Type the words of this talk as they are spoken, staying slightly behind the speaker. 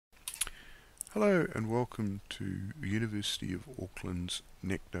Hello and welcome to the University of Auckland's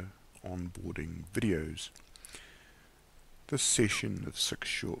Nectar onboarding videos. This session of 6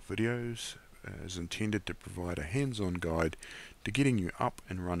 short videos is intended to provide a hands-on guide to getting you up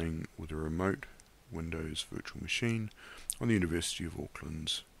and running with a remote Windows virtual machine on the University of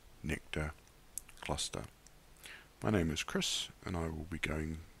Auckland's Nectar cluster. My name is Chris and I will be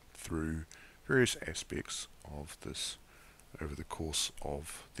going through various aspects of this over the course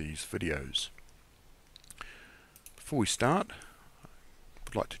of these videos. Before we start,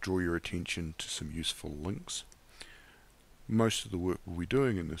 I'd like to draw your attention to some useful links. Most of the work we'll be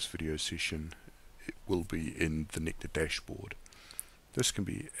doing in this video session will be in the Nectar Dashboard. This can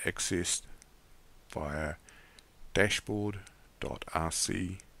be accessed via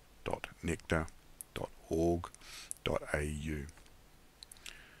dashboard.rc.nectar.org.au.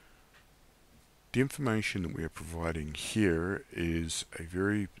 The information that we are providing here is a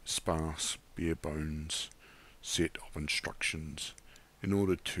very sparse, bare bones set of instructions in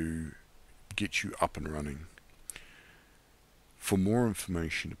order to get you up and running. For more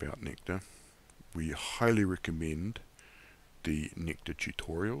information about Nectar, we highly recommend the Nectar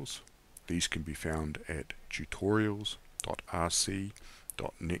tutorials. These can be found at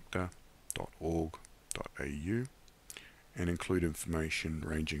tutorials.rc.nectar.org.au and include information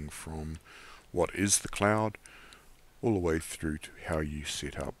ranging from what is the cloud all the way through to how you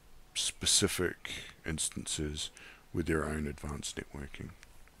set up specific instances with their own advanced networking.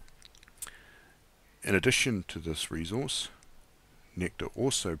 In addition to this resource, Nectar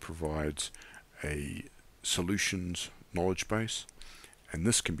also provides a solutions knowledge base, and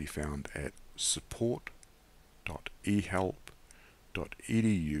this can be found at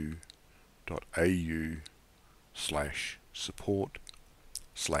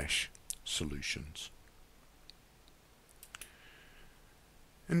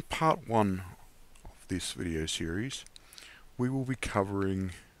In part 1 of this video series, we will be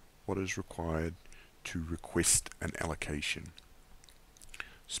covering what is required to request an allocation.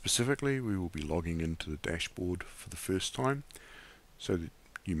 Specifically, we will be logging into the dashboard for the first time so that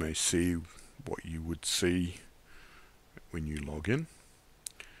you may see what you would see when you log in.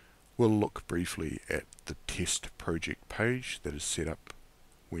 We'll look briefly at the test project page that is set up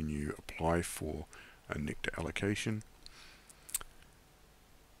when you apply for a Nectar allocation.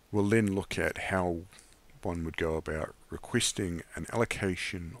 We'll then look at how one would go about requesting an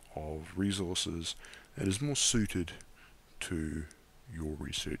allocation of resources that is more suited to your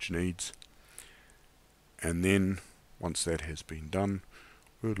research needs. And then, once that has been done,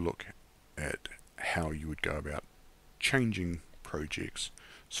 we'll look at how you would go about changing projects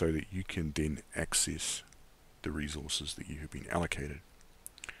so that you can then access the resources that you have been allocated.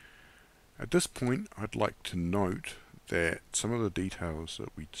 At this point, I'd like to note that some of the details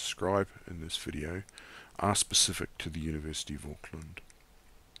that we describe in this video are specific to the University of Auckland.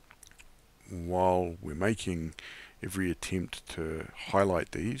 While we're making every attempt to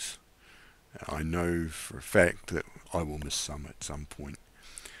highlight these, I know for a fact that I will miss some at some point.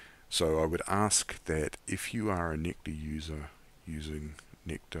 So I would ask that if you are a Nectar user using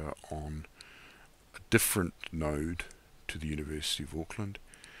Nectar on a different node to the University of Auckland,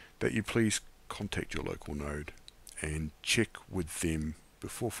 that you please contact your local node and check with them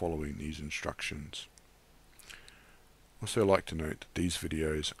before following these instructions. Also like to note that these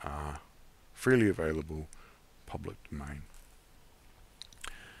videos are freely available, public domain.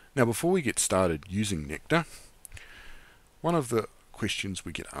 Now before we get started using Nectar, one of the questions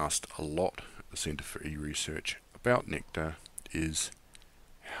we get asked a lot at the Centre for E-Research about Nectar is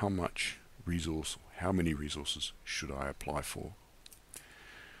how many resources should I apply for?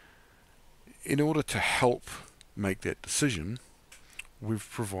 In order to help make that decision, we've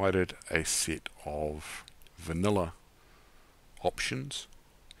provided a set of vanilla options.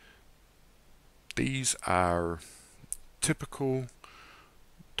 These are typical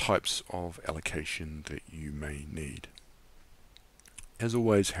types of allocation that you may need. As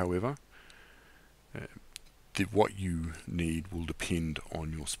always, however, what you need will depend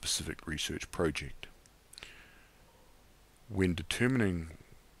on your specific research project. When determining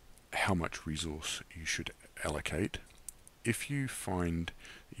how much resource you should allocate, if you find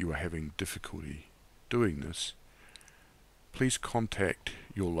you are having difficulty doing this, please contact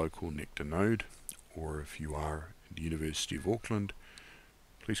your local Nectar node, or if you are at the University of Auckland,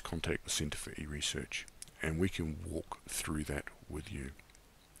 please contact the Centre for E-Research and we can walk through that with you.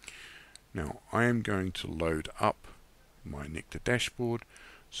 Now I am going to load up my Nectar dashboard,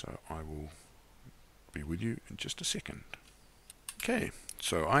 so I will be with you in just a second. Okay,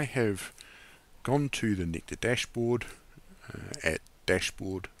 so I have gone to the Nectar dashboard at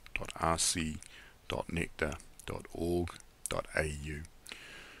dashboard.rc.nectar.org.au. www.rc.nectar.org.au.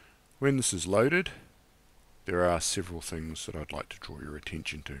 When this is loaded, there are several things that I'd like to draw your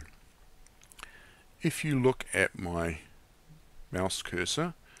attention to. If you look at my mouse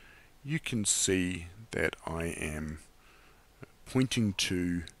cursor, you can see that I am pointing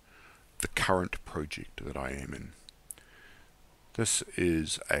to the current project that I am in. This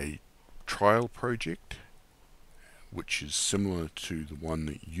is a trial project which is similar to the one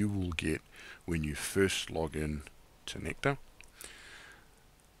that you will get when you first log in to Nectar,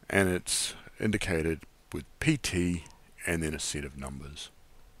 and it's indicated with PT and then a set of numbers.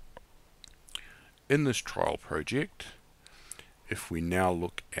 In this trial project, if we now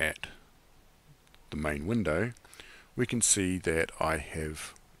look at the main window, we can see that I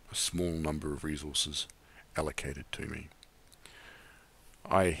have a small number of resources allocated to me.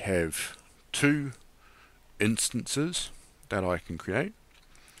 I have 2 instances that I can create.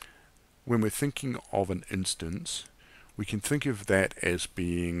 When we're thinking of an instance, we can think of that as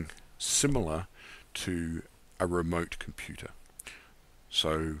being similar to a remote computer.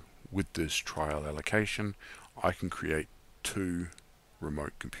 So with this trial allocation, I can create 2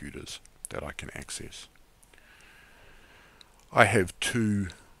 remote computers that I can access. I have 2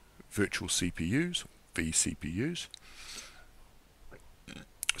 virtual CPUs, vCPUs,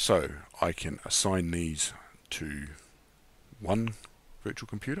 so I can assign these to one virtual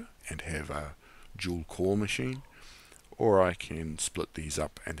computer and have a dual core machine, or I can split these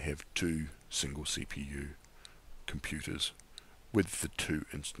up and have 2 single CPU computers with the 2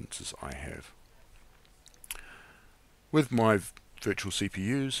 instances I have. With my virtual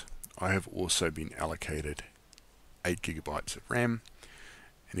CPUs, I have also been allocated 8 GB of RAM,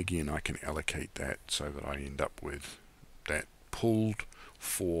 and again I can allocate that so that I end up with that pooled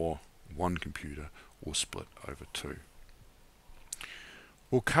for one computer or split over 2.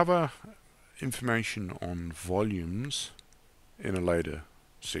 We'll cover information on volumes in a later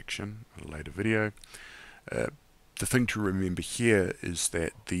section, a later video. The thing to remember here is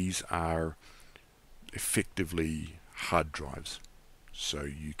that these are effectively hard drives, so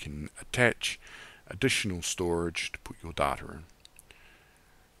you can attach additional storage to put your data in.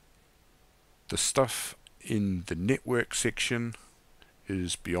 The stuff in the network section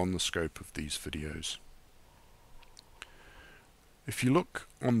is beyond the scope of these videos. If you look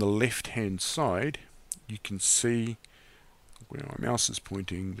on the left hand side, you can see where my mouse is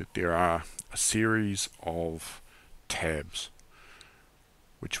pointing that there are a series of tabs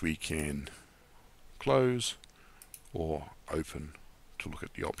which we can close or open to look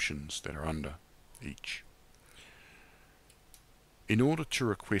at the options that are under each. In order to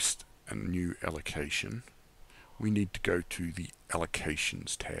request a new allocation, we need to go to the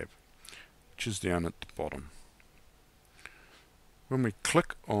Allocations tab, which is down at the bottom. When we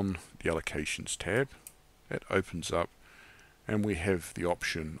click on the Allocations tab, that opens up and we have the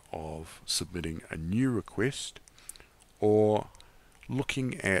option of submitting a new request or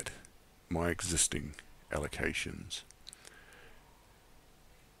looking at my existing allocations.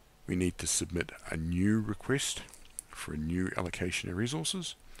 We need to submit a new request for a new allocation of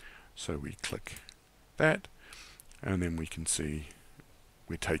resources, so we click that, and then we can see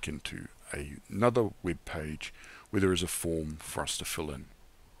we're taken to another web page where there is a form for us to fill in.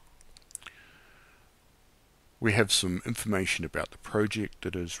 We have some information about the project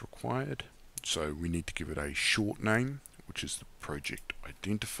that is required, so we need to give it a short name, which is the project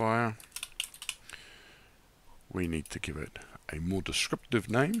identifier. We need to give it a more descriptive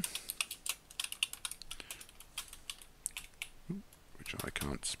name, which I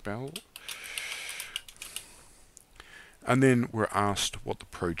can't spell. And then we're asked what the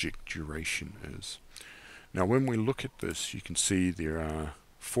project duration is. Now when we look at this, you can see there are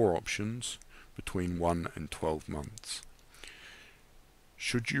 4 options between 1 and 12 months.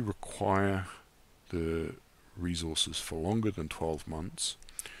 Should you require the resources for longer than 12 months,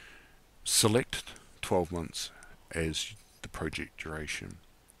 select 12 months as the project duration.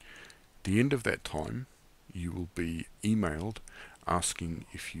 At the end of that time, you will be emailed asking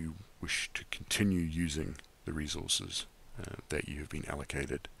if you wish to continue using the resources that you have been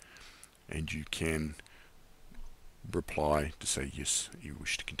allocated, and you can reply to say yes, you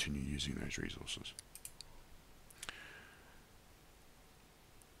wish to continue using those resources.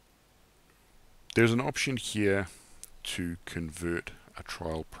 There's an option here to convert a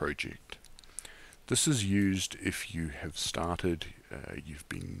trial project. This is used if you have started, you've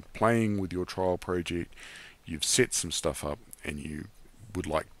been playing with your trial project, you've set some stuff up and you would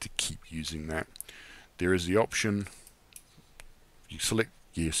like to keep using that. There is the option, you select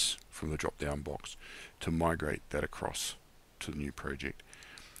yes from the drop down box to migrate that across to the new project.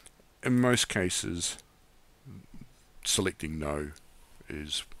 in most cases, selecting no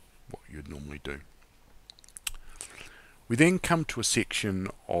is what you'd normally do. We then come to a section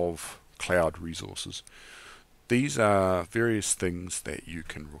of cloud resources. These are various things that you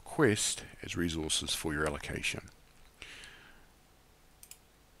can request as resources for your allocation.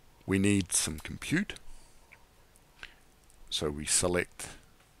 We need some compute, so we select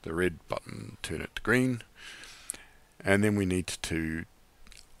the red button, turn it to green, and then we need to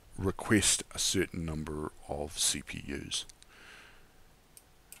request a certain number of CPUs.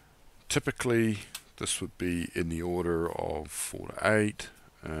 Typically this would be in the order of 4 to 8.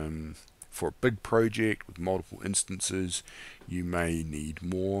 For a big project with multiple instances, you may need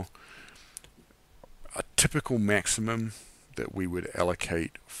more. A typical maximum that we would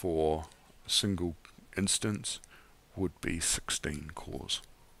allocate for a single instance would be 16 cores.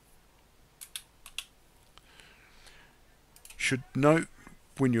 Should note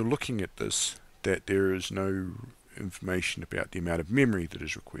when you're looking at this that there is no information about the amount of memory that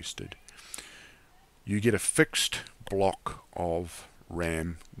is requested. You get a fixed block of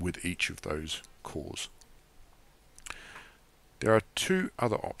RAM with each of those cores. There are two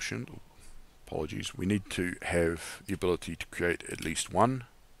other options. Apologies, we need to have the ability to create at least one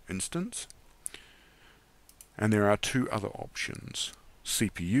instance. And there are two other options: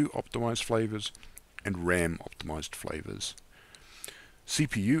 CPU optimized flavors and RAM optimized flavors.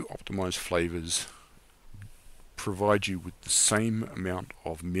 CPU optimized flavors provide you with the same amount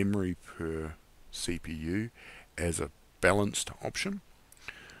of memory per CPU as a balanced option,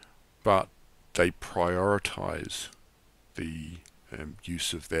 but they prioritize the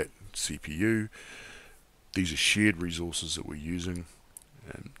use of that CPU. These are shared resources that we're using,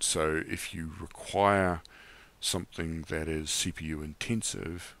 and so if you require something that is CPU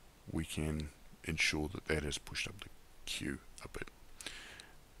intensive, we can ensure that that is pushed up the queue a bit.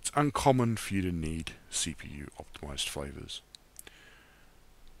 It's uncommon for you to need CPU optimized flavors.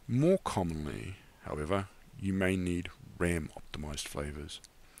 More commonly, however, you may need RAM optimized flavors.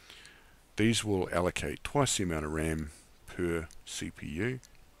 These will allocate twice the amount of RAM per CPU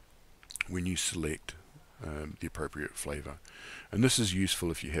when you select the appropriate flavor. And this is useful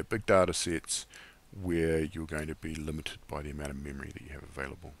if you have big data sets where you're going to be limited by the amount of memory that you have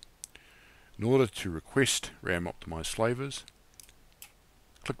available. In order to request RAM optimized flavors,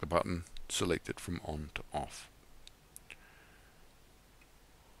 click the button, select it from on to off.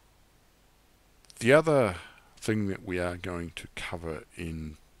 The other thing that we are going to cover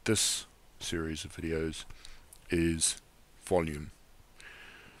in this series of videos is volume.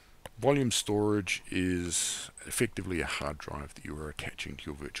 Volume storage is effectively a hard drive that you are attaching to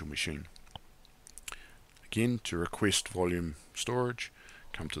your virtual machine. Again, to request volume storage,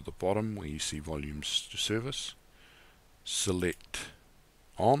 come to the bottom where you see volumes to service, select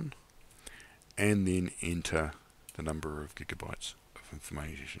on, and then enter the number of gigabytes of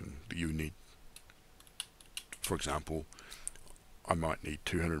information that you need. For example, I might need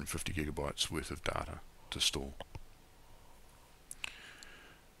 250 gigabytes worth of data to store.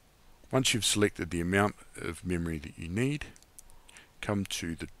 Once you've selected the amount of memory that you need, come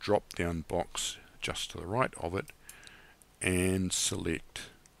to the drop down box just to the right of it and select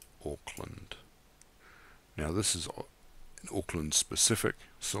Auckland. Now this is an Auckland specific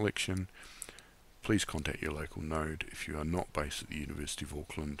selection. Please contact your local node if you are not based at the University of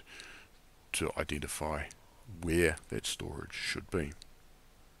Auckland to identify where that storage should be.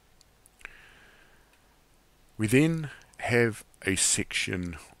 We then have a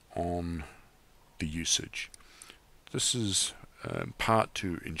section on the usage. This is part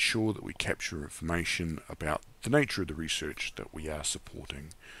to ensure that we capture information about the nature of the research that we are supporting.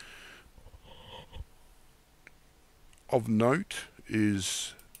 Of note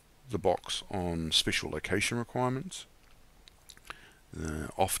is the box on special location requirements.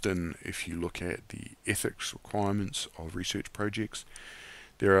 Often if you look at the ethics requirements of research projects,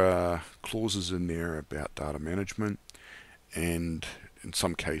 there are clauses in there about data management, and in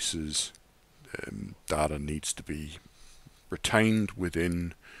some cases data needs to be retained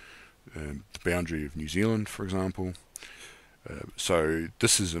within the boundary of New Zealand, for example. So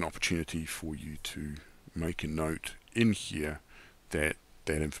this is an opportunity for you to make a note in here that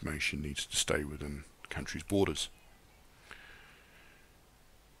that information needs to stay within the country's borders.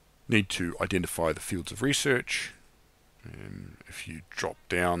 Need to identify the fields of research. If you drop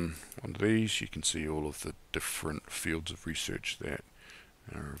down one of these, you can see all of the different fields of research that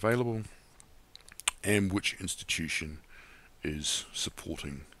are available and which institution is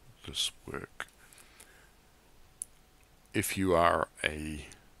supporting this work. If you are a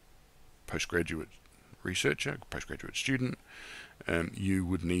postgraduate researcher, postgraduate student, you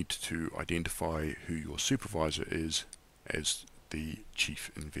would need to identify who your supervisor is as the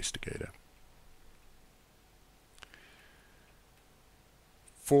chief investigator.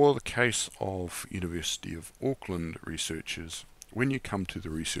 For the case of University of Auckland researchers, when you come to the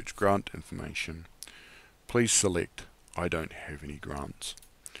research grant information, please select I don't have any grants.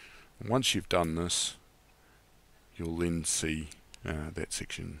 And once you've done this, you'll then see that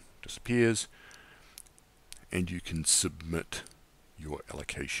section disappears and you can submit your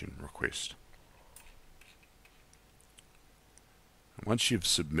allocation request. And once you've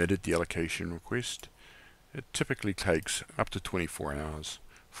submitted the allocation request, it typically takes up to 24 hours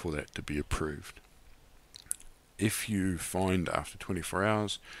for that to be approved. If you find after 24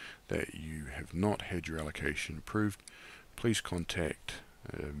 hours that you have not had your allocation approved, please contact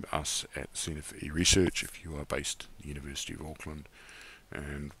us at Centre for E-Research if you are based at the University of Auckland,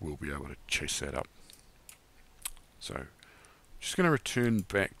 and we'll be able to chase that up. So, just going to return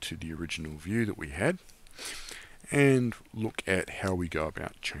back to the original view that we had and look at how we go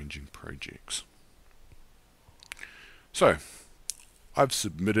about changing projects. So, I've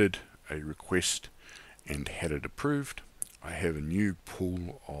submitted a request and had it approved. I have a new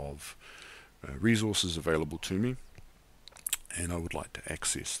pool of resources available to me, and I would like to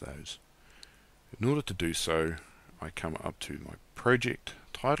access those. In order to do so, I come up to my project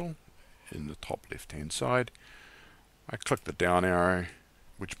title in the top left hand side. I click the down arrow,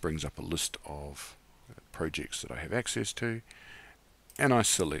 which brings up a list of projects that I have access to, and I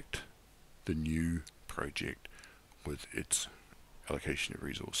select the new project with its allocation of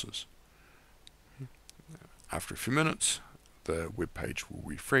resources. After a few minutes, the web page will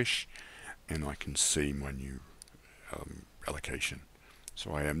refresh and I can see my new allocation.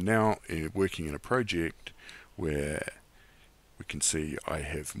 So I am now working in a project where we can see I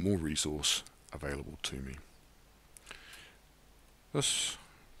have more resource available to me. This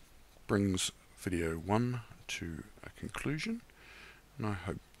brings video 1 to a conclusion, and I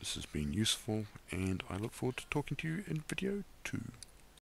hope this has been useful, and I look forward to talking to you in video 2.